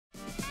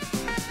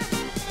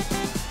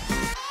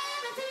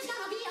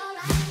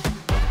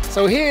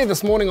So we're here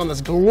this morning on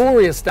this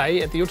glorious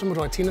day at the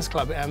Otumoetai Tennis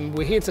Club.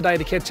 We're here today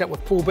to catch up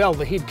with Paul Bell,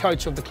 the head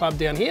coach of the club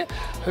down here,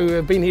 who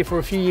have been here for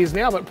a few years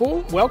now. But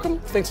Paul,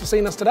 welcome. Thanks for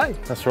seeing us today.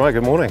 That's right,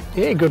 good morning.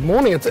 Yeah, good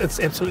morning. It's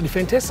absolutely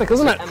fantastic,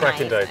 isn't it?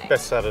 Cracking day.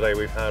 Best Saturday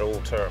we've had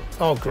all term.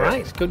 Oh,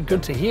 great.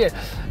 Good to hear.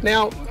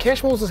 Now,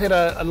 Cashmore's has had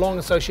a long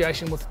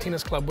association with the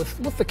tennis club,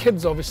 with the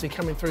kids obviously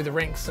coming through the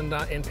ranks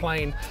and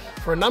playing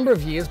for a number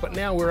of years, but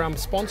now we're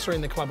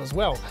sponsoring the club as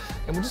well.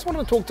 And we just wanted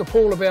to talk to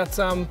Paul about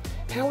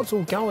how it's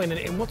all going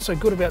and what's so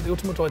good about the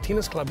Otumoetai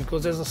Tennis Club,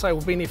 because as I say,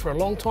 we've been here for a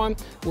long time,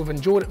 we've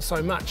enjoyed it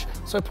so much.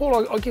 So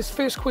Paul, I guess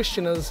first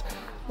question is,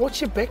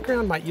 what's your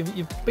background, mate?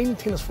 You've been in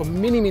tennis for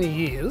many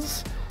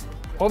years,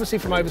 obviously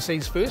from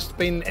overseas first,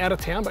 been out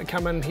of town but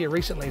come in here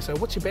recently, so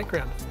what's your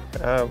background?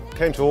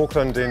 Came to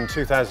Auckland in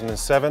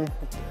 2007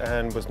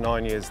 and was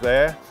 9 years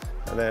there,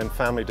 and then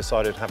family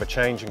decided to have a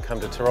change and come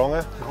to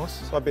Taronga.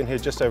 Nice. So I've been here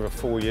just over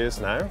 4 years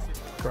now.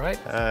 Great.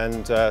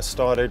 And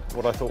started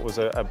what I thought was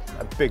a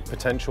big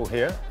potential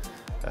here.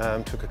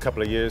 Took a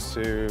couple of years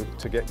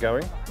to get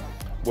going.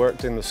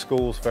 Worked in the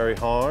schools very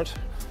hard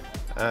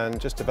and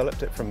just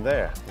developed it from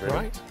there, really.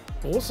 Right.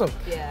 Awesome.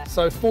 Yeah.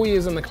 So 4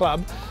 years in the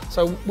club.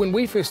 So when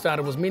we first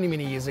started was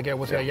many years ago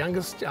with our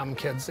youngest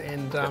kids,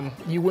 and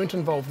you weren't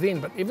involved then,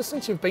 but ever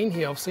since you've been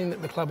here, I've seen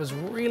that the club has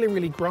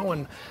really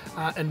grown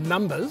in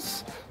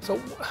numbers.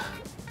 So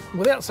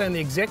without saying the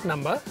exact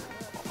number,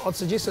 I'd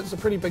suggest it's a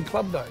pretty big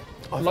club though.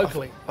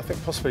 Locally. I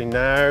think possibly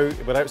now,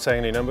 without saying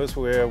any numbers,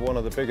 we're one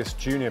of the biggest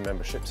junior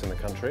memberships in the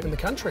country. In the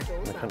country?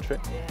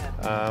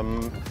 Yeah.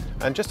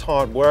 And just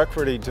hard work,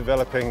 really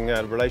developing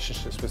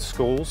relationships with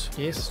schools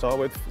to start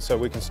with, so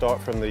we can start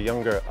from the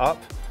younger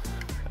up.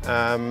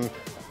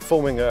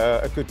 Forming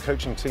a good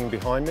coaching team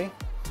behind me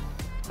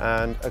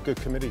and a good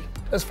committee.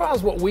 As far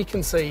as what we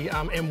can see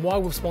and why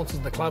we've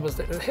sponsored the club is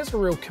that it has a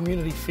real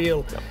community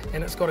feel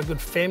and it's got a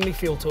good family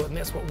feel to it, and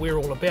that's what we're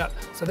all about.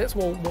 So that's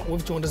what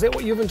we've joined. Is that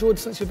what you've enjoyed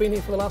since you've been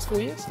here for the last 4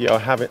 years? Yeah, I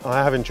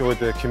have enjoyed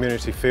the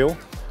community feel.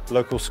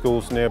 Local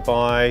schools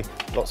nearby,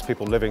 lots of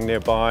people living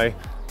nearby,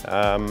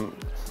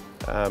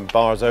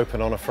 bars open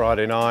on a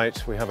Friday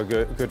night. We have a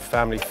good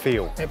family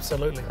feel.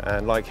 Absolutely.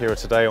 And like here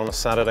today on a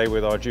Saturday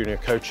with our junior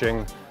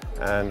coaching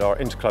and our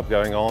interclub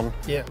going on.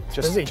 Yeah,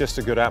 just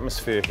a good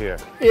atmosphere here.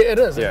 Yeah, it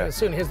is. Yeah. It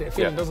certainly has that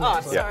feeling, doesn't it?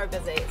 Oh, so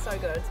busy. It's so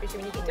good,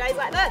 especially when you get days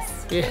like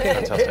this.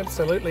 Yeah,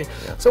 absolutely.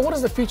 Yeah. So what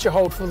does the future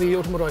hold for the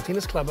Otumoetai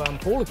Tennis Club,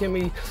 Paul? Can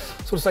we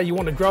sort of say you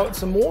want to grow it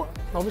some more,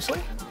 obviously?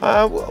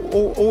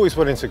 Always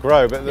willing to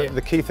grow, but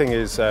the key thing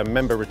is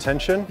member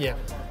retention. Yeah.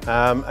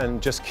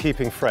 And just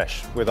keeping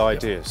fresh with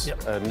ideas.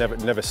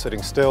 Never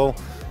sitting still,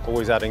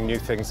 always adding new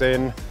things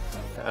in.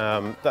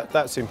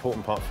 That's the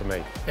important part for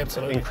me.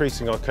 Absolutely.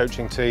 Increasing our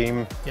coaching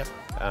team.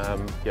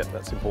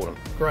 That's important.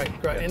 Great.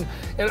 And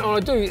I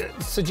do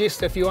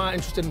suggest, if you are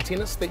interested in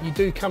tennis, that you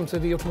do come to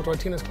the Otumoetai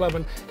Tennis Club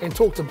and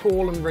talk to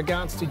Paul in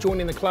regards to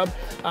joining the club,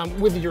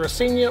 whether you're a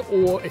senior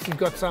or if you've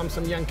got some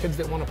young kids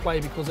that want to play,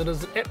 because it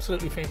is an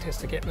absolutely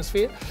fantastic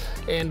atmosphere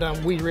and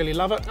we really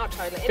love it. Oh,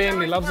 totally.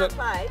 Family loves it.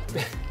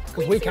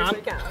 Because we can't.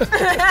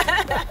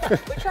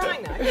 We're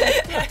trying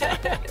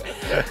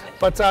though.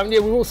 But we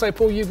will say,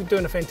 Paul, you've been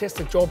doing a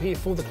fantastic job here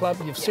for the club.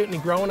 You've certainly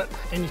grown it,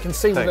 and you can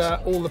see with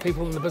all the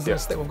people in the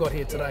business that we've got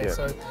here today.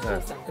 So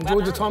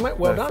enjoyed your time, mate.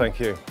 Well done. Thank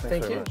you.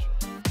 Thanks very much.